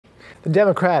The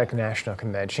Democratic National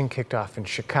Convention kicked off in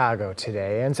Chicago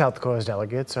today, and South Dakota's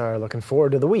delegates are looking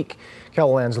forward to the week.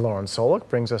 KELOLAND's Lauren Solich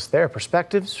brings us their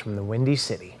perspectives from the Windy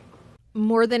City.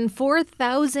 More than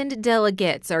 4,000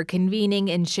 delegates are convening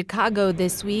in Chicago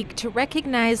this week to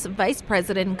recognize Vice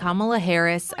President Kamala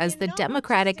Harris as the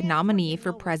Democratic nominee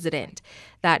for president.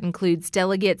 That includes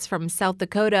delegates from South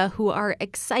Dakota who are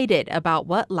excited about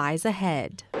what lies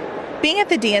ahead. Being at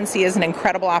the DNC is an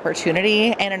incredible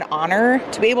opportunity and an honor.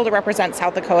 To be able to represent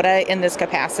South Dakota in this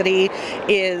capacity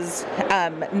is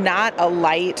not a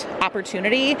light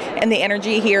opportunity, and the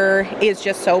energy here is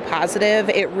just so positive.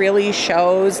 It really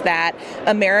shows that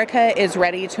America is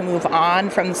ready to move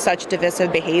on from such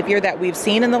divisive behavior that we've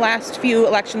seen in the last few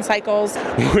election cycles.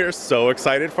 We're so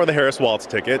excited for the Harris-Walz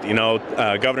ticket. You know,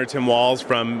 Governor Tim Walz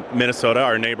from Minnesota,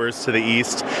 our neighbors to the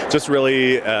east, just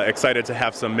really excited to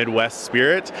have some Midwest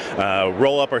spirit.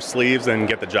 Roll up our sleeves and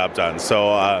get the job done.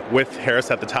 So with Harris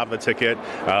at the top of the ticket,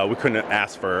 we couldn't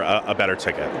ask for a better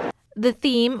ticket. The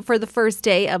theme for the first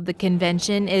day of the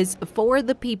convention is For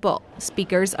the People.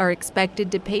 Speakers are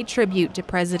expected to pay tribute to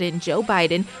President Joe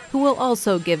Biden, who will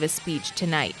also give a speech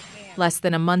tonight. Less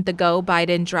than a month ago,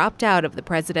 Biden dropped out of the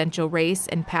presidential race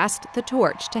and passed the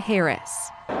torch to Harris.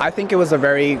 I think it was a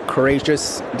very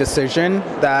courageous decision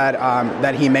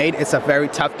that he made. It's a very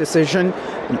tough decision.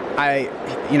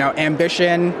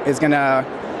 Ambition is going to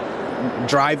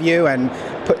drive you, and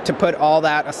to put all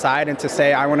that aside and to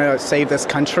say, I want to save this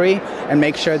country and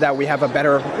make sure that we have a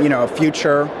better,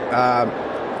 future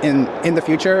in the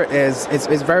future is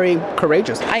very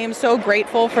courageous. I am so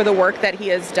grateful for the work that he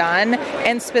has done,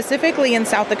 and specifically in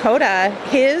South Dakota,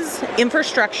 his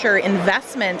infrastructure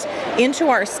investment into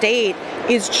our state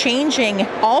is changing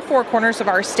all four corners of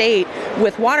our state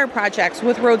with water projects,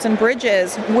 with roads and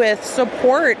bridges, with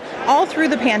support all through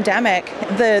the pandemic.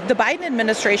 The Biden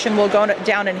administration will go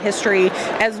down in history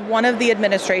as one of the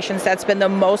administrations that's been the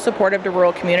most supportive to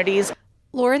rural communities.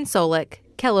 Lauren Solich,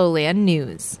 KELOLAND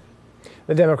News.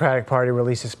 The Democratic Party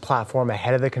released its platform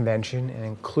ahead of the convention and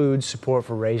includes support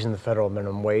for raising the federal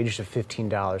minimum wage to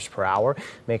 $15 per hour,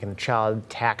 making the child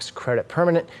tax credit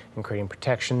permanent, and creating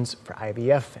protections for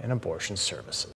IVF and abortion services.